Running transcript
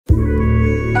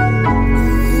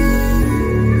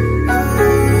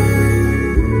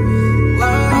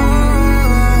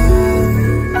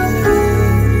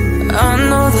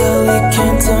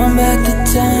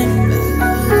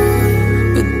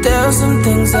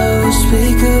wish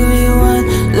we could rewind,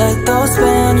 like those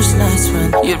Spanish nights when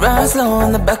you ride slow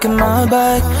on the back of my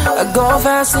bike. I go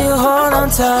fast so you hold on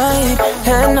tight.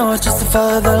 Head north just to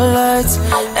follow the lights,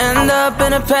 end up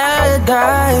in a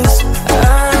paradise.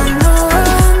 I know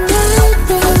I made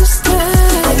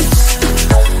mistakes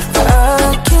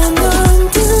I can't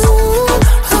undo.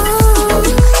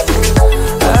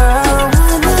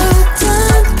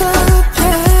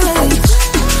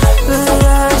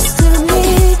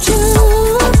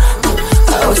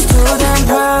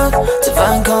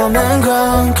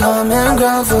 Common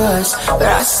ground for us, but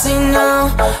I see now,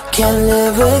 can't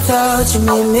live without you.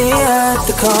 Meet me at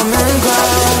the common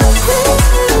ground.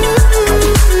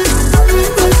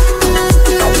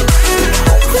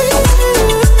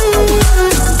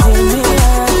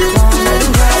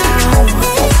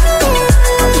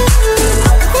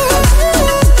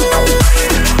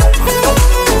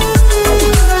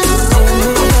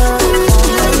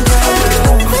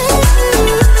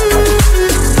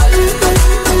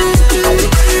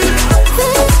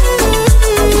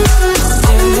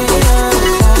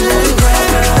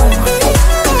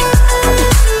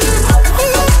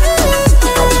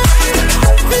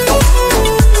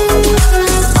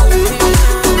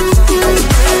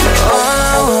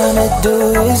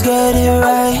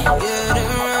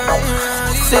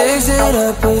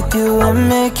 With you and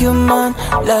make you mine,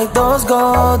 like those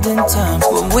golden times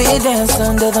when we danced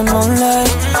under the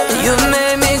moonlight. You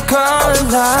made me come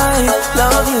alive.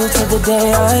 Love you till the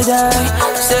day I die.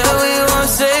 Said we won't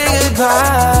say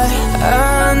goodbye.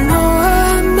 I know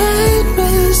I made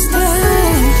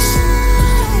mistakes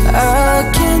I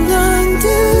can't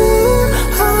undo.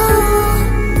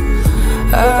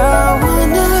 I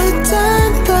wanna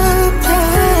turn the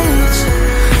page,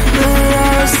 but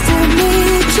I still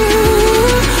need you.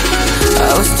 I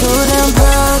was too damn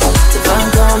proud to find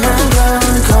common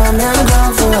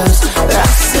ground for us, but I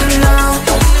see now,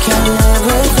 can't live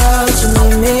without you.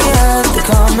 Meet me at the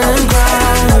common ground.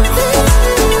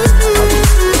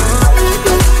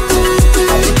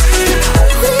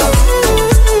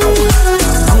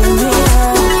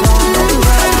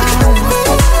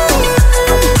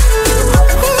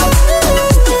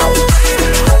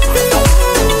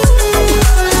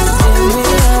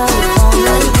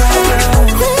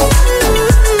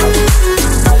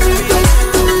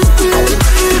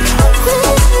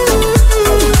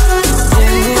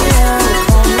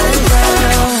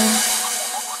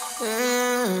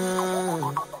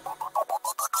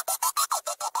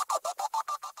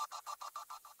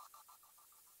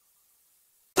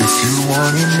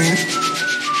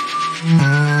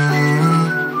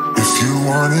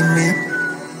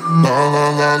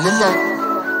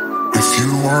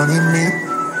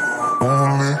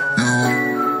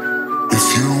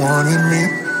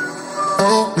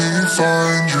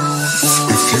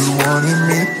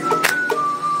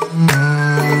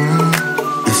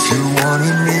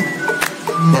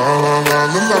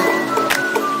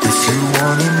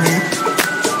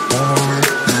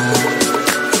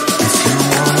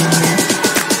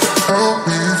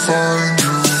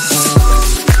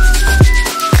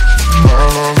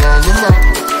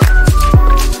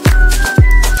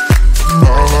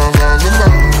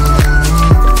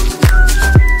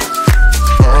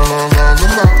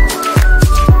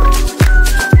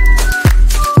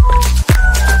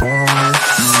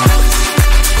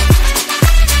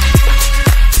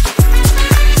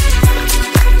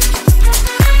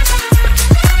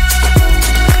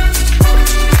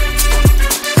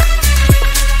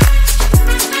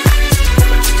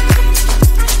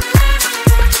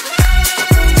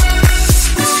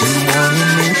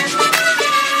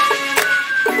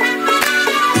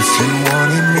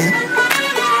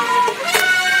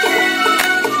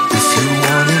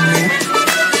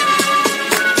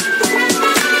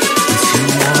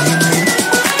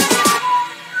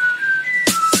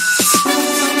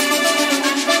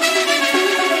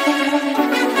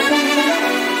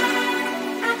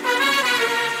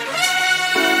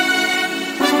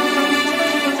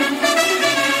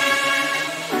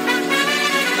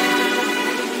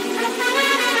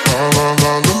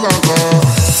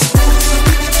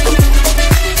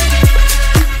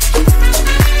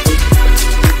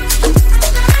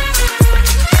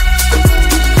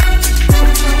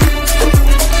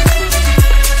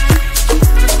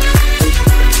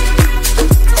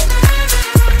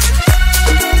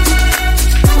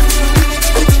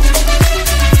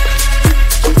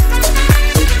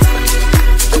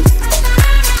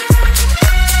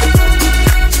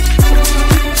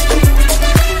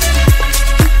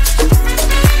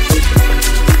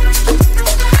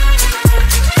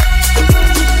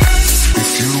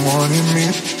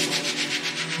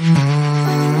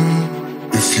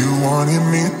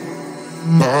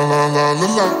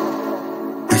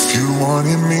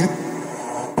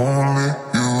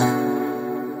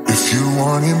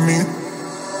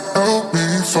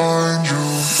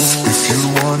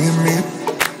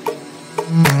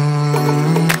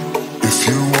 If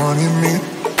you wanted me,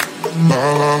 la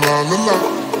la la la la.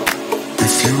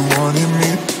 If you wanted me,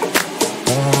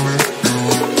 only you.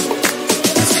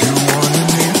 If you wanted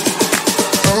me,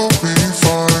 help me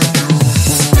find you.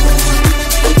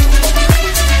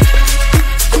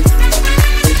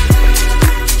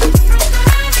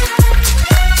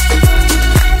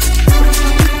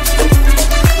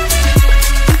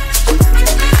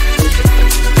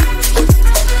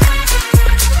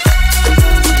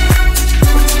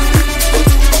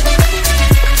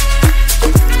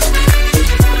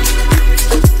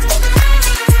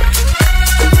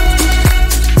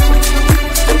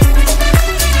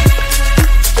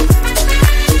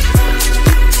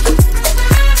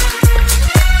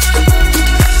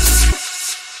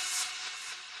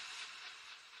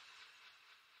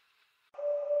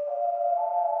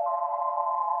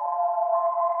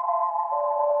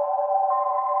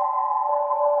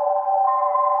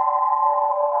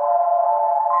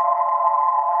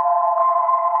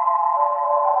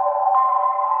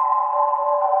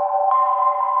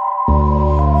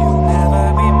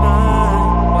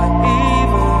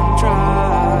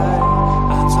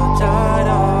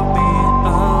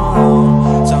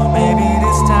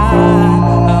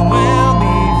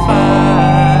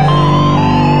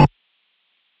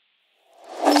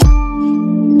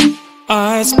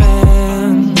 I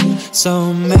spend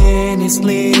so many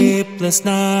sleepless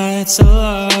nights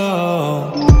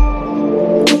alone.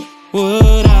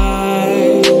 Would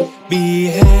I be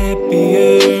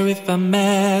happier if I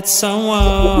met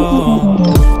someone?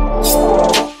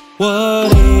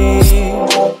 What if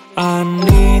I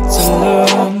need to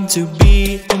learn to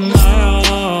be on my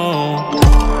own?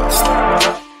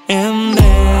 And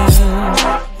then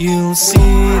you'll see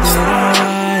that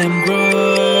I am grown.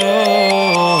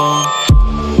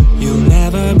 You'll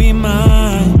never be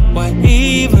mine, why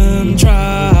even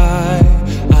try?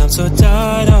 I'm so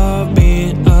tired of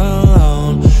being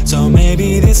alone. So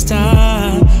maybe this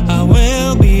time I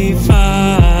will be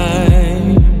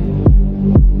fine.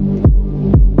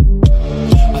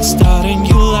 I start a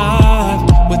new life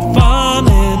with fun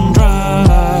and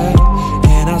drive,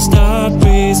 and I start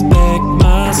respect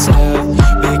myself,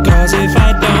 because if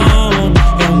I don't,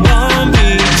 it won't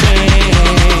be changed.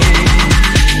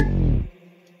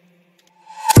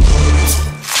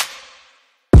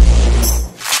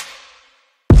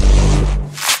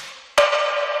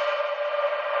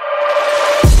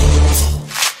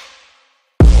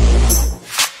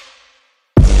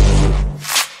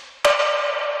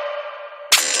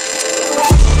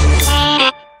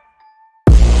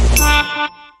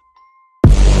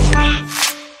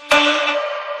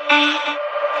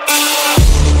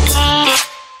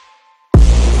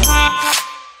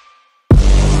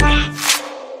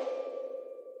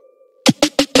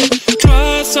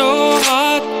 Try so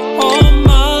hard all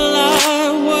my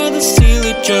life, what a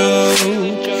silly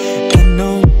joke, and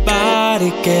nobody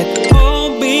get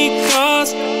home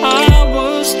because I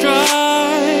was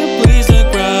dry. Please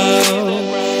look round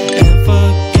and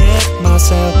forget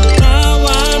myself. Now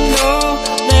I know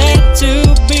that to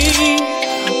be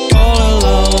all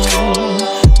alone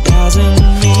doesn't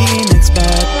mean it's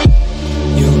bad.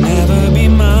 You'll never be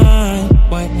mine,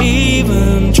 why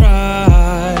even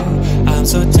try? I'm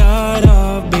so tired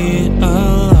of being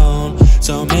alone.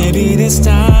 So maybe this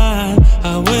time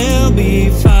I will be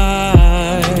fine.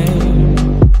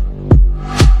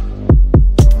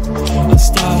 I'll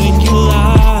start a new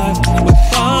life with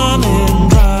fun and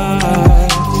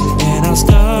drive, and I'll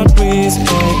start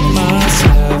respect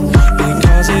myself,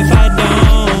 because if I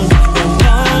don't, it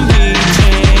won't be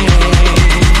changed.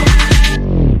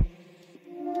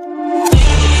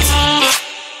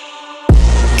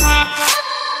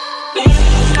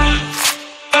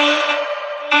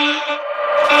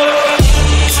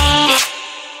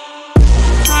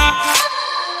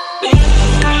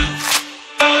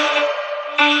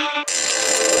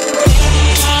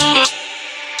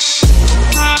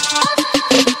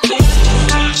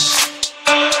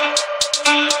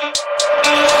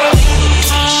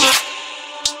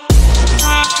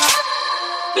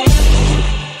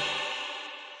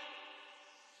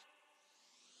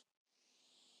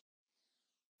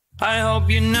 I hope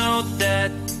you know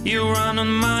that you run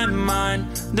on my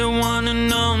mind, the one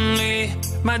and only,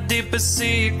 my deepest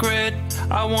secret.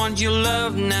 I want your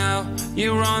love now,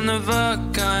 you're one of a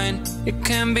kind. It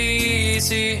can be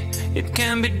easy, it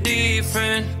can be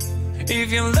different.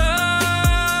 If your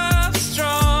love's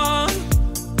strong,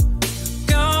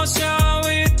 go show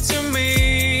it to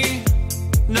me.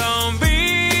 Don't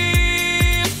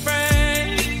be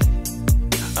afraid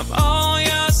of all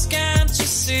yours, can't you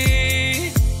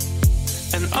see?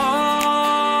 And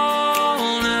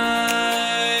all night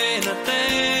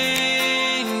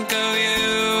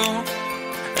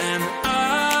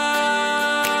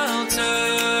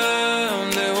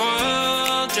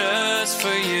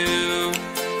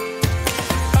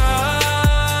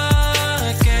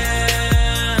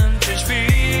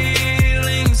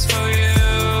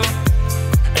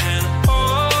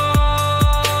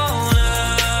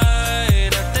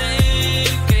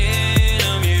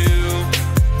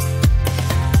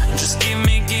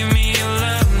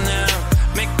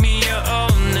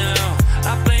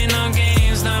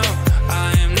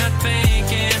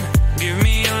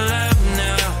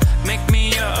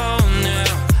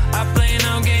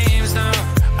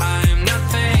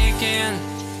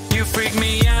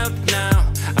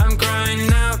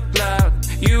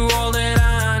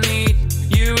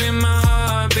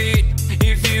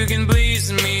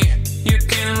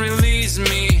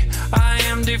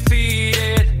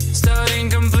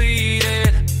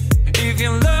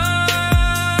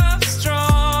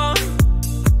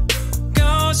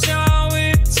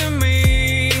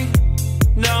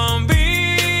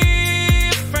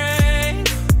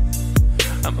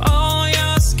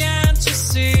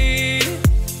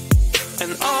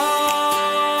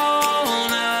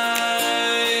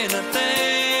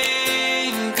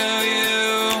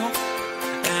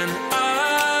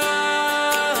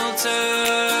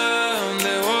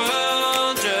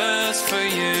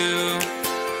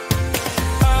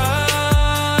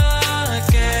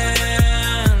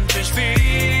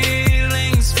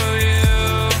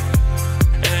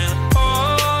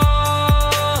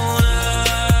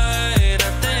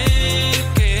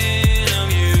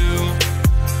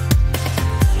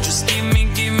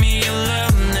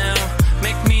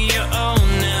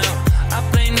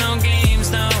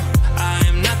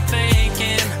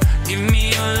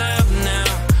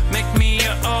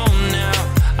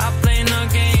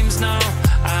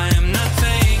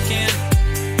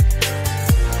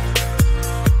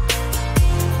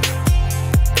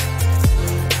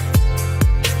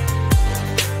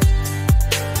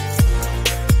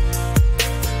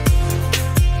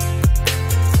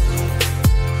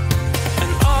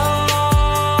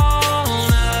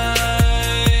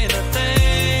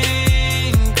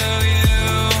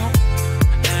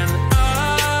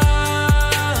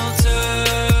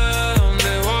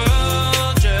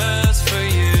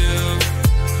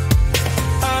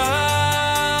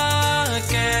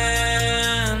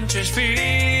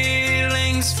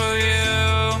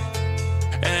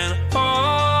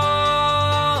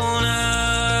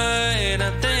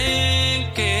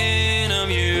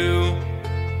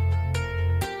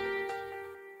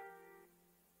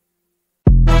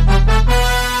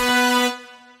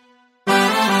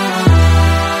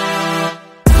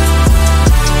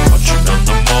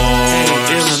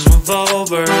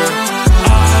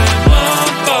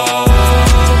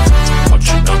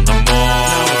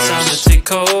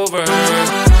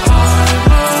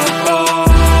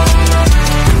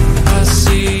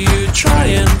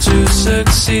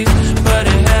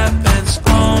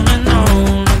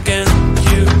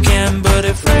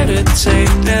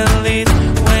delete.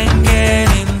 When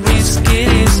getting risky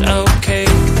is okay.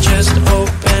 Just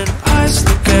open eyes,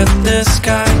 look at the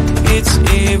sky. It's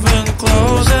even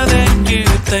closer than you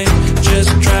think.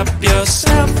 Just drop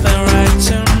yourself and ride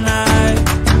tonight.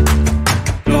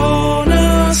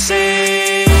 Gonna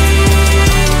say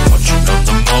watching on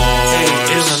the moon. Hey,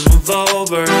 isn't move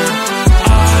over.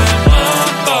 I'm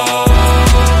above.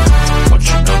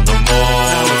 Watching on the moon.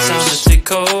 Now it's time to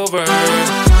take over.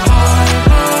 I'm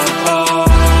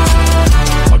above.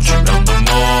 Watching on the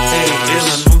moon. Hey,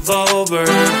 isn't move over.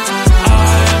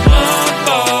 I'm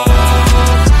above.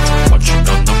 Watching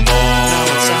on the moon. Now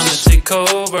it's time to take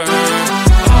over.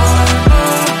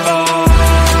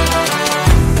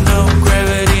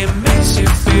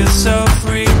 So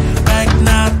free, like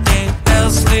nothing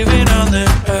else living on the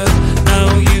earth.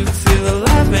 Now you feel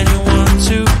alive and you want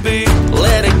to be.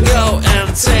 Let it go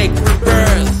and take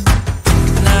rebirth.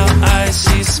 Now I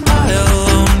see smile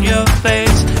on your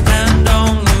face. And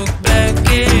don't look back,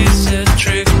 it is a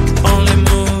trick. Only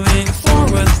moving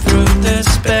forward through the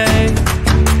space.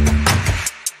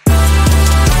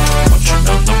 Watching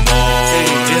on the moon. Hey,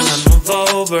 isn't move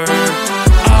over.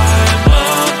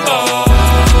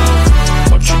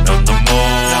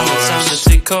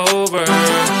 Over. I'm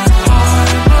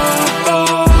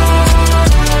above.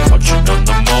 Watching on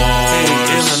the moon. Hey,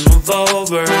 isn't move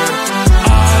over.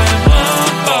 I'm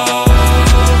above.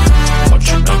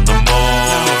 Watching on the moon.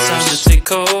 Now it's time to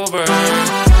take over.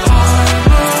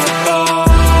 I'm above.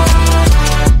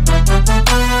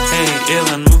 Hey,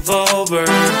 isn't move over.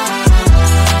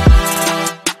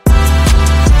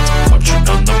 Watching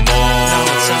on the moon. Now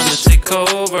it's time to take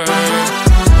over.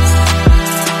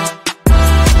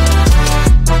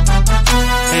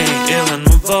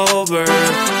 Over.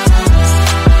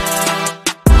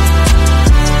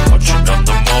 Watching on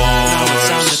the moon. Now it's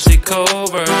time to take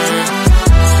over.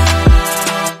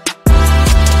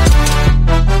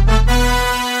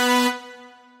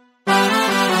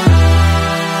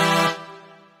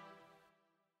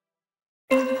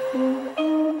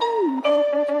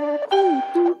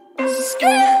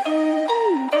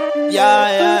 Yeah.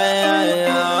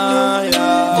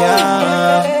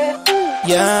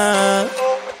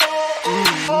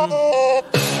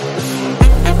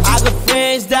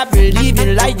 That believe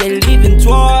in like they live in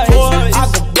toys. I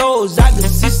got those, I got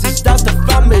sisters, that's the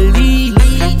family.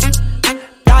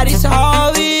 That is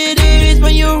how it is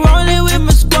when you're rolling with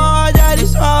my squad. That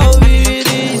is how it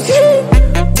is.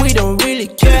 We don't really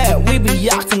care, we be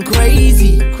acting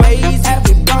crazy.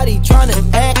 Everybody tryna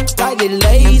act like they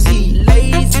lazy.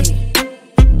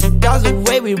 That's the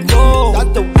way we roll.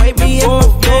 That's the way we roll,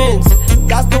 friends.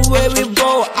 That's the way we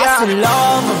roll. I still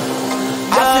love them.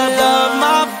 I still love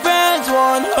my friends.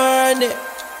 100,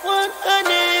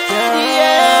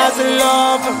 yeah, I still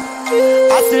love them.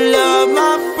 I still love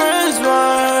my friends,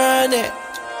 100.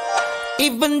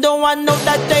 Even though I know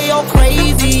that they all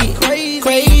crazy.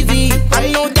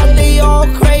 I know that they all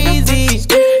crazy,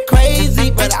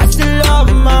 but I still love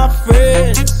my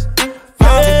friends.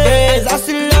 I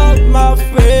still love my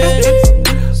friends.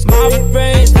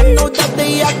 I know that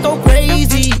they act so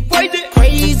crazy.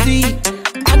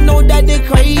 I know that they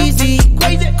crazy,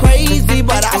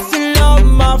 but I still love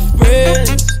my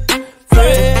friends.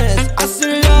 I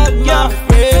still love my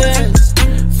friends.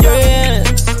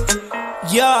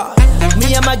 Yeah, me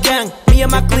and my gang, me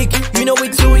and my clique, you know we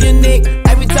too unique.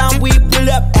 Every time we pull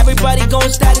up, everybody gon'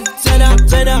 start it, turn up.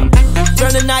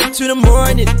 From the night to the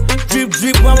morning, drip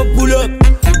when we pull up.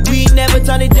 We never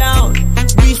turn it down,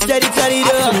 we steady turn it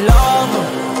up. I still love them,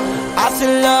 I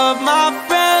still love my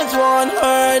friends,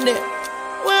 100.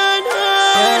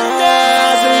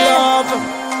 I still love them,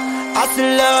 I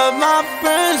still love my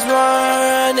friends,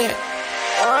 100.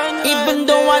 Even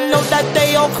though I know that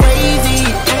they all crazy.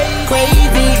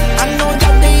 I know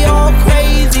that they all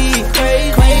crazy,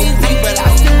 but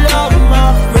I still love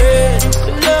my friends.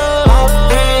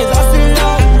 I still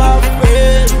love my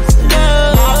friends.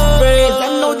 I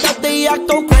know that they act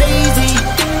so crazy.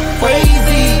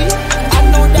 I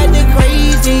know that they're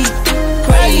crazy,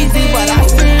 but I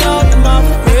still love my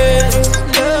friends.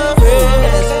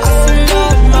 I still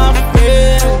love my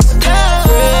friends.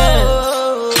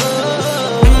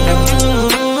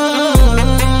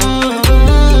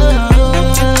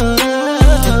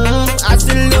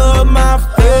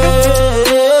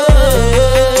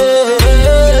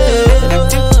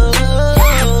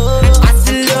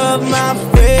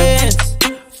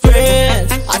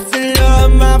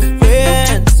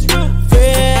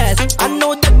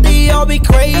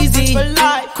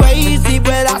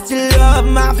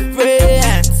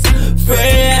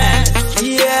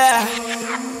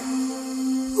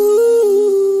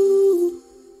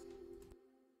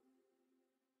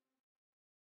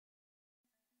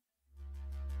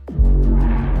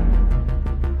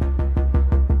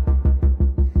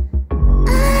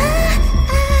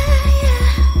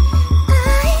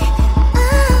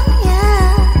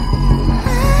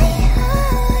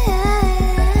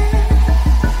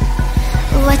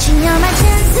 you're my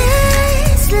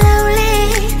chances, slowly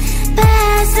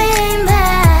passing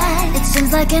by. It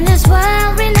seems like in this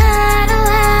world we're not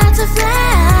allowed to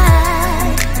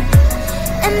fly.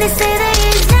 And they say that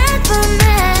it's not for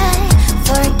me.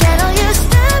 Forget all your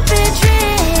stupid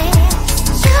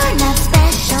dreams. You're not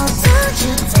special, don't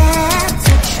you dare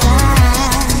to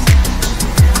try.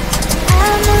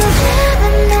 I'll move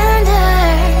heaven under,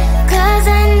 'cause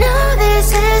I know this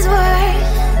is work.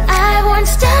 I won't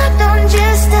stop, don't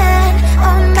just stand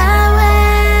on my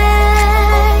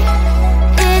way.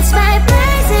 It's my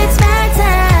place, it's my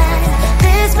time.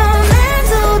 This moment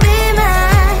will be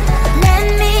mine.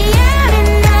 Lend me out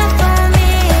enough for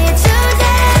me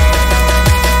today.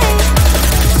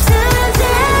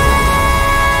 Today.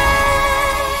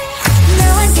 No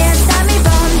one can stop me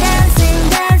from dancing,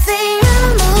 dancing, you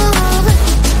move.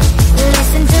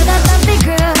 Listen to the bumpy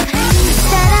groove.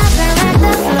 Set up and rock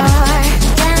the floor.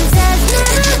 Dance as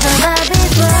never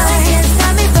before. No one can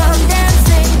stop me from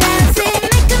dancing, dancing,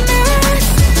 make a mess.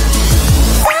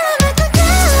 Wanna make a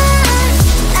glass.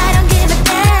 I don't give a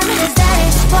damn, 'cause that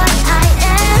is what I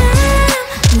am.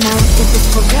 Now look at this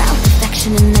poor girl,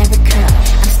 perfection in every curl.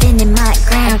 I'm standing my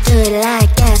ground, do it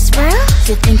like a swirl.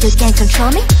 You think you can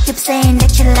control me? Keep saying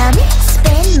that you love me.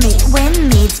 Spin me, win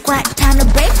me, it's quite time to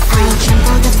break free. I'll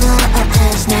trample the floor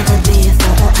as never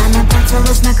before. I'm about to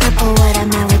lose my grip, or what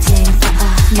am I waiting for?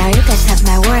 Now you guys have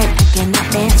my word, I cannot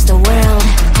dance the world.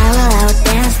 I will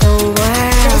outdance the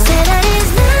world. They say that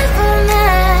it's not for me.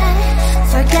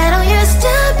 Forget all your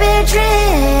stupid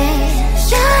dreams.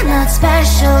 You're not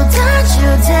special, don't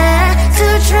you dare to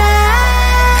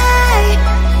try.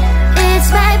 It's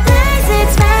my place,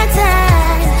 it's my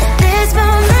time. This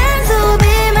moment will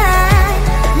be mine.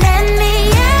 Lend me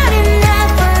out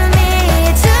enough for me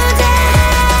today.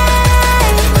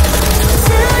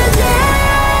 Today.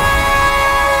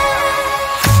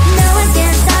 No one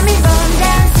can stop me from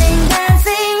dancing,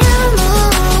 dancing, you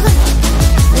move.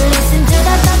 Listen to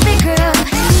the bumpy groove.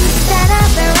 Stand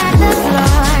up and rock the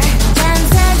floor.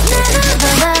 Dance as never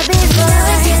before. No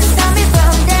one can stop me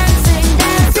from dancing,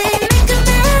 dancing, make a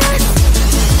mess.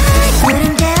 I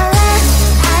couldn't care less,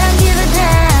 I don't give a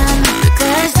damn,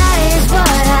 'cause that is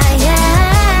what I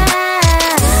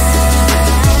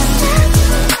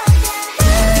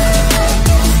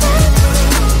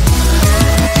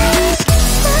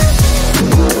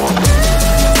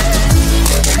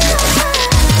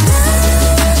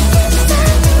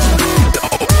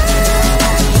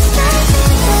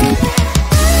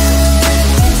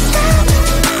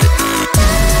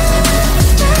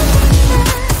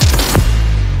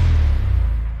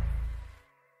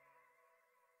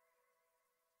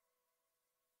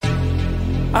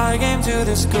I came to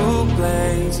this cool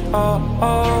place, oh,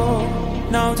 oh.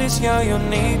 Notice your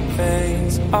unique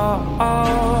face, oh,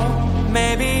 oh.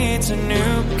 Maybe it's a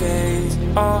new case,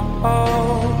 oh,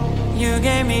 oh. You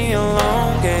gave me a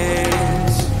long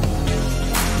gaze.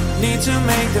 Need to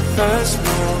make the first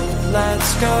move,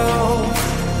 let's go.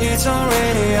 It's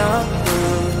already up to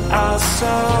our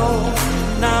soul.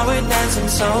 Now we're dancing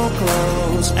so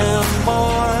close and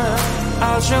more.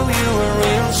 I'll show you a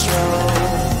real show.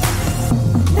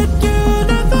 That you'll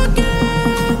never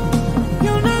get,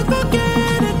 you'll never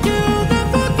get it, you'll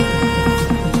never get,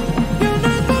 you'll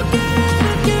never get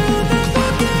it, you'll never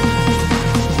get,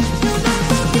 you'll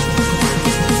never get,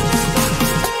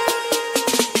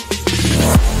 you'll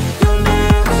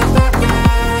never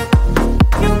forget,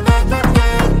 you'll never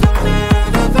get, you'll never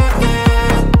get,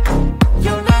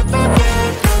 you'll never get,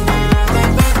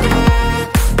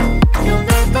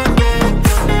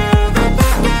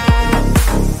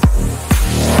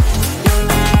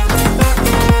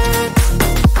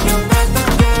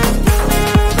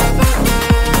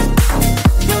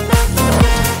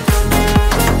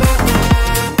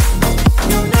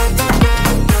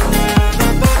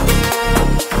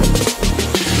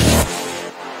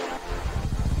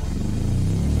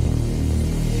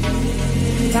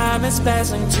 Time is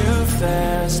passing too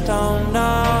fast, don't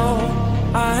know.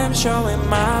 I am showing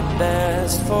my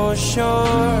best for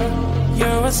sure.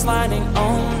 You're sliding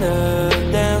on the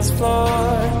dance floor.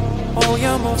 All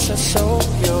your moves are so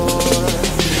pure.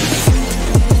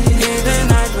 In the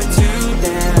night when to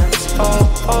dance, oh,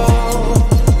 oh.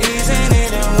 Isn't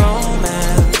it a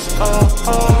romance, oh,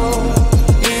 oh.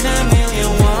 In a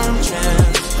million warm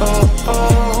chance, oh,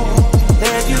 oh.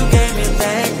 That you gave me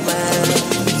back when.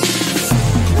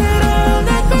 I'll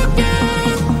not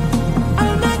forget,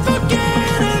 I'll not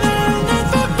forget it, I'll not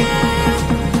forget,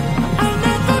 I'll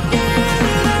not forget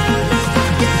it, I'll not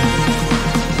forget,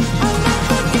 I'll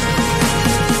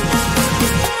not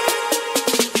forget.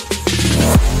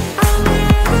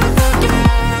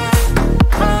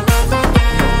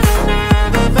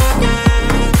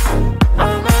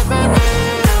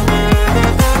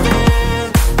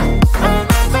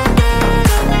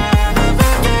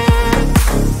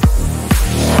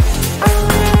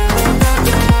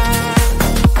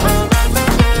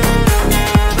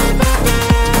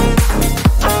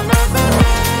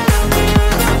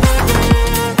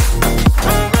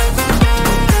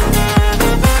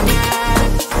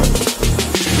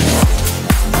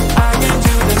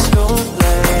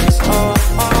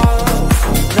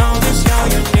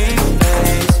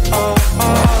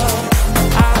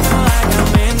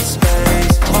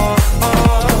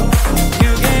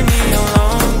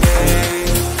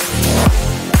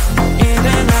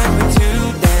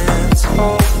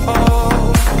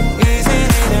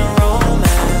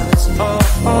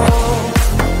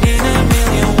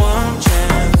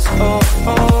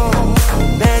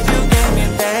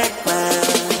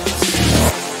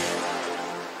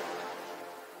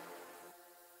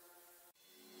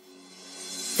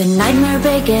 The nightmare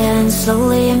begins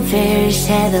slowly and fierce,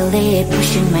 heavily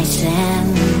pushing my sin.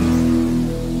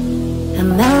 A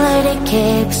melody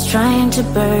kicks, trying to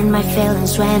burn my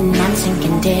feelings when I'm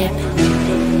sinking deep.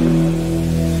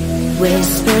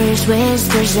 Whispers,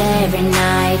 whispers every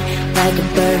night, like a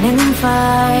burning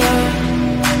fire.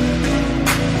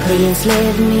 Please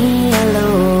leave me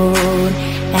alone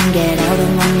and get out of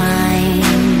my mind.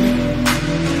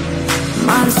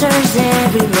 Monsters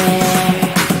everywhere,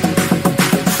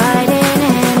 fighting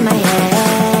in my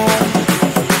head,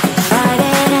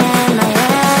 fighting in my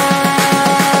head.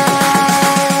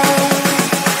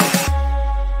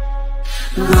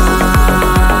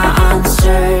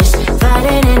 Monsters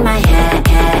fighting in my head,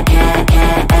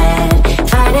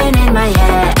 fighting in my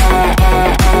head,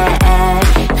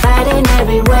 fighting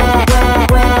everywhere.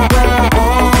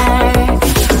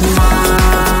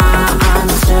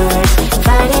 Monsters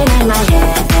fighting in my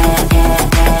head,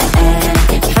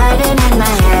 fighting in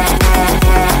my head,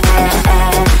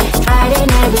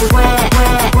 fighting everywhere.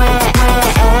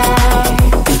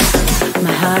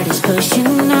 My heart is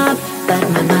pushing up, but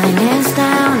my mind is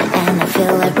down, and I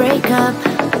feel I break up.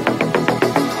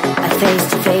 I face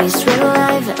to face real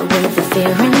life with the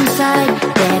fear inside,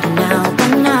 getting out the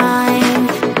night.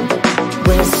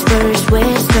 Whispers,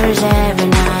 whispers every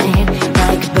night,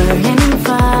 like a burning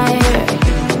fire.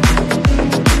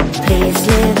 Please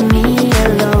leave me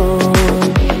alone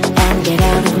and get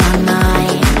out of my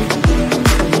mind.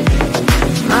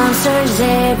 Monsters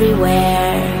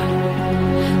everywhere,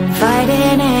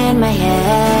 fighting in my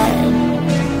head,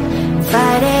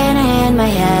 fighting in my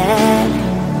head,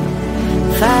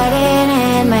 fighting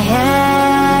in my head.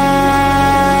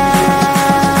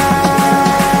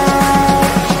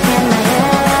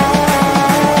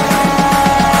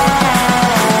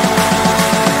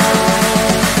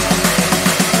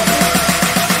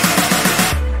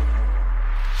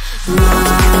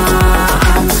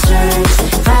 Monsters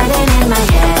fighting in my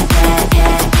head,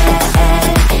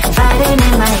 fighting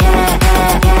in my head,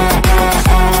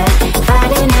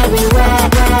 fighting everywhere.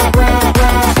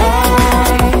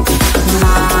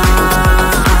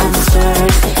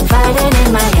 Monsters fighting in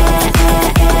my head,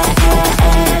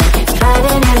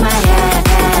 fighting in my head,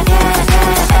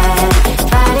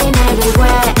 fighting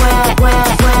everywhere.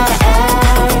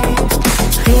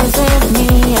 Please leave me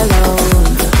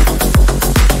alone,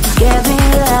 give me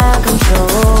the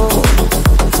control.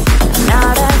 I'm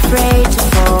not afraid to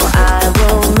fall, I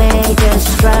will make a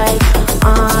strike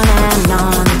on and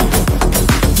on.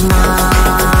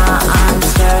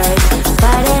 Monsters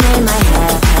fighting in my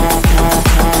head,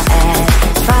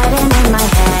 fighting in my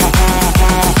head,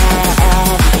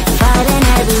 fighting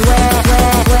everywhere.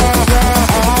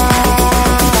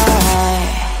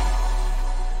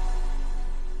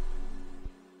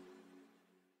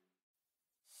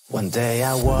 One day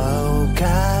I woke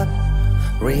up,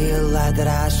 realized that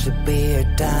I should be a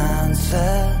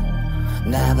dancer.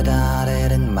 Never done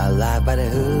it in my life, but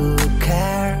who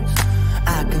cares?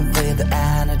 I can feel the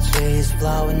energies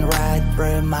flowing right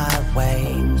through my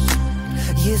veins.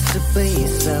 Used to be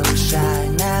so shy,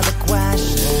 never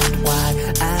questioned why.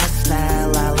 As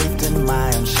now I lived in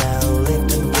my own shell,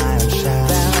 lived in my own shell.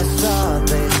 Then I saw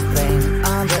this thing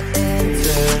on the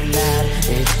internet.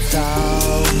 It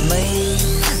told me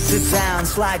to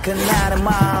dance like an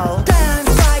animal,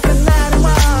 dance like an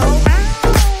animal,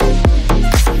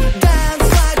 dance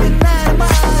like an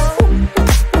animal,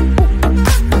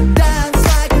 dance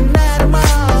like an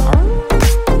animal,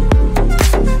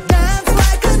 dance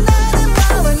like an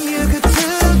animal, and you get to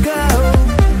go.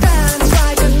 Dance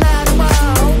like an animal,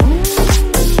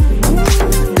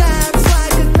 dance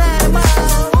like an animal,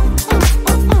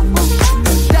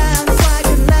 dance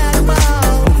like an animal.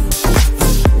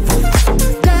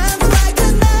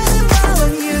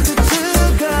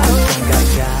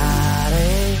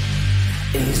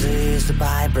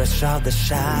 Brush off the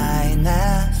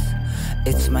shyness.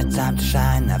 It's my time to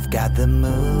shine, I've got the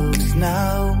moves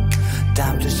now.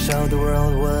 Time to show the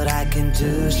world what I can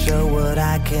do, show what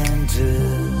I can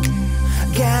do.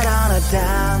 Get on a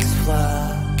dance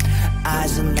floor,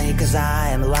 eyes on me cause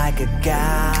I am like a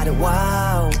god.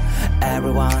 Wow,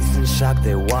 everyone's in shock,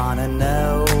 they wanna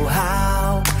know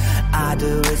how I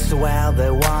do it so well,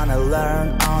 they wanna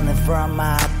learn only from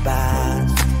my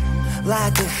past.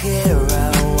 Like a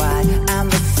hero, I am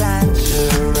the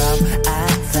center of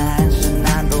attention,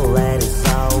 and the ladies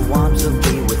all want to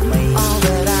be with me. All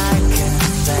that I can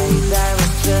say, there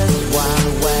is just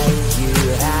one way. You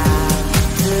have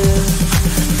to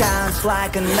dance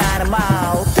like an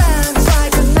animal, dance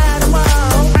like an animal,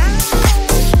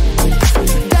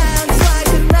 dance like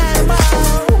an animal,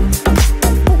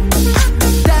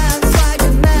 dance like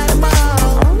an animal.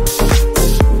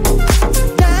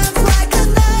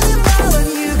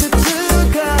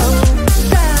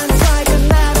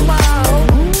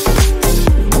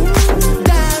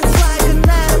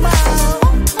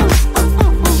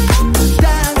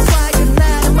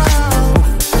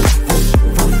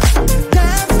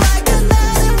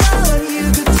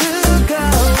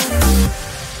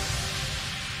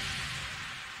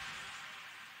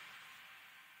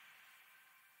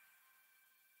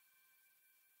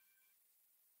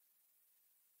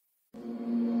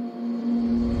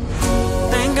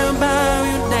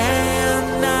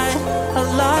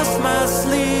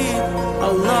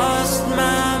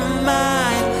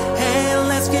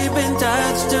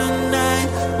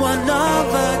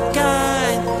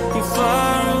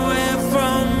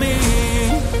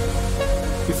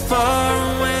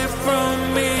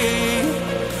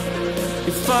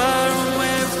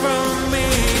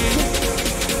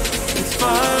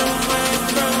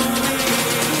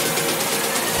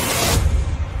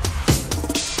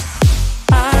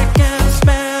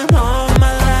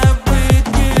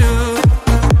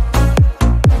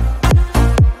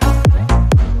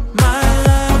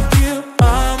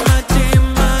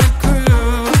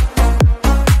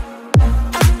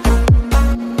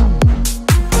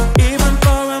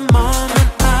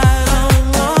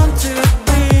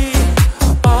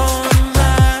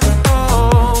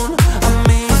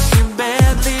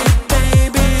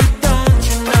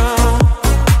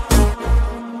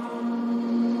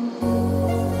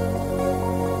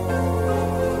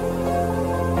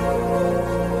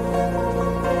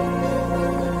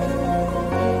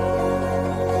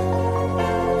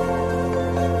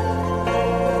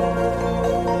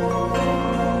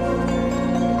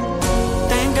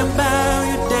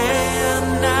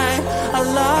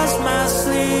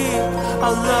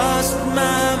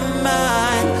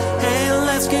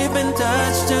 keep in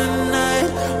touch tonight.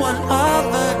 One of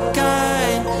a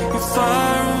kind. You're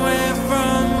far away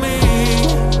from me.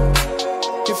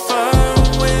 You're far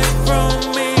away from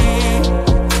me.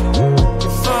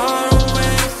 You're far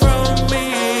away from me.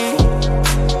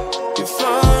 You're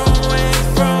far away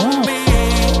from me.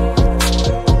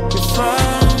 You're far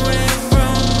away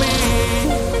from me.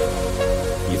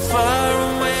 You're far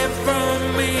away from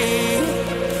me.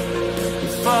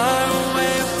 You're far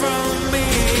away from me.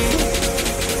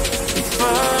 You're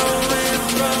far away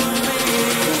from me.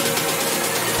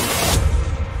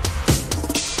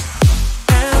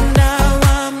 And now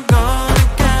I'm gonna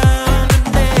count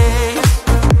the days.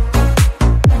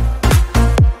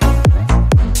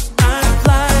 Time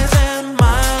flies and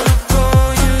miles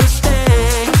before you stay.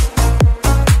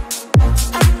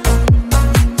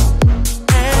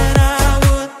 And I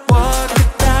would walk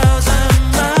 1,000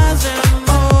 miles and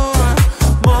more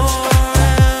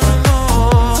and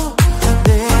more.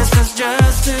 This is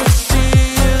just to see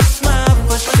you smile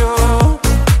for sure.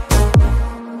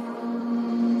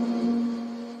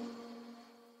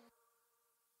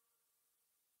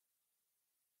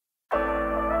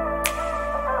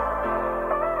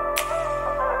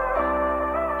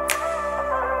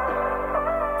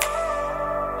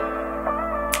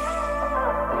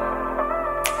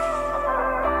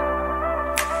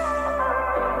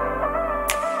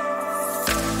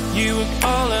 You were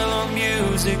all along,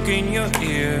 music in your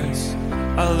ears.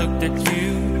 I looked at you,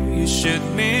 you shook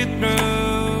me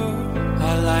through.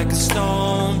 I like a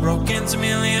stone, broke into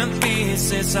million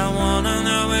pieces. I wanna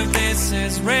know if this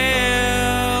is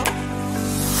real.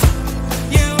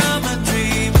 You are my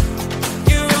dream,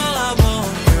 you're all I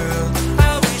want, girl.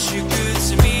 I wish you could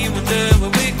see me, wonder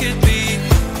what we could be.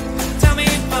 Tell me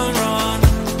if I'm wrong,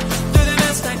 do the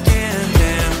best I can,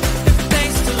 damn. If it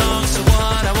takes too long, so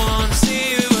what, I wanna see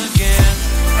you again.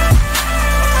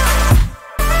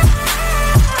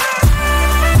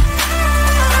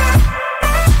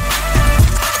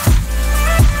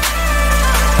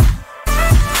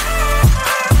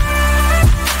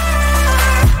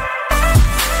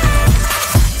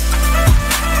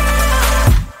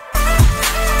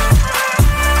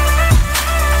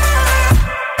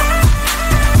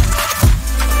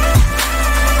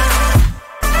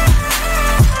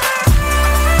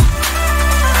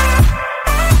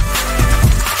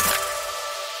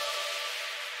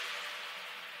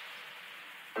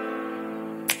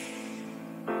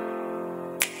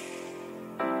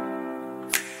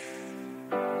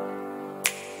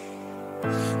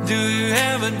 Do you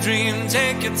have a dream?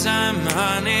 Take your time,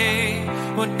 honey.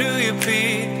 What do you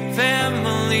pick?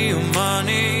 Family or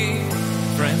money?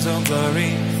 Friends or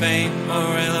glory? Fame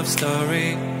or a love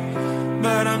story?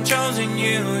 But I'm choosing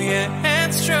you, yeah,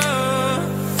 it's true.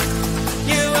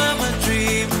 You are my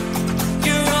dream,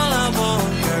 you're all I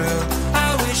want, girl. I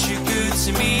wish you could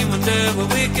see me, wonder what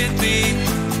we could be.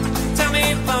 Tell me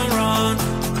if I'm wrong,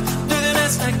 do the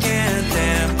best I can,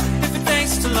 damn. If it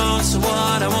takes too long, so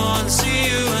what, I wanna see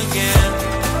you again.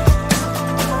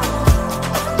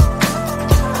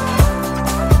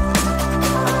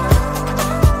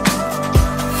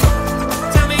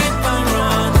 Tell me if I'm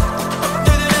wrong,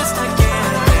 do the best I can,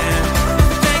 damn. If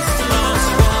it takes too long,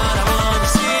 so what, I wanna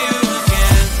see you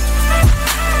again.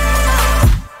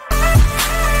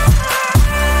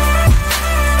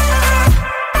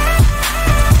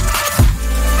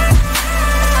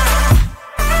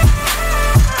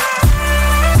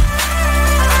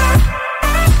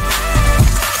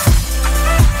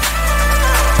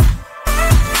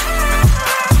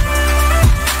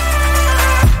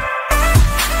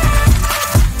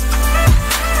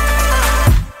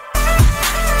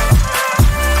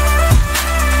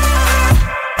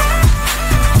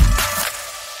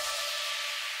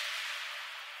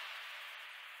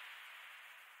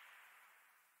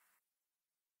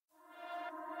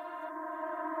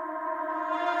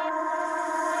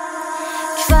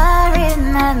 Fire in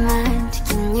my mind,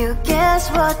 can you guess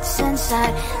what's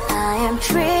inside? I am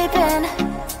tripping,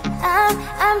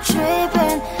 I'm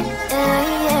tripping, yeah,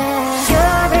 yeah.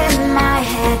 You're in my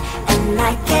head and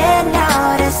I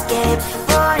cannot escape.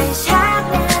 What is happening?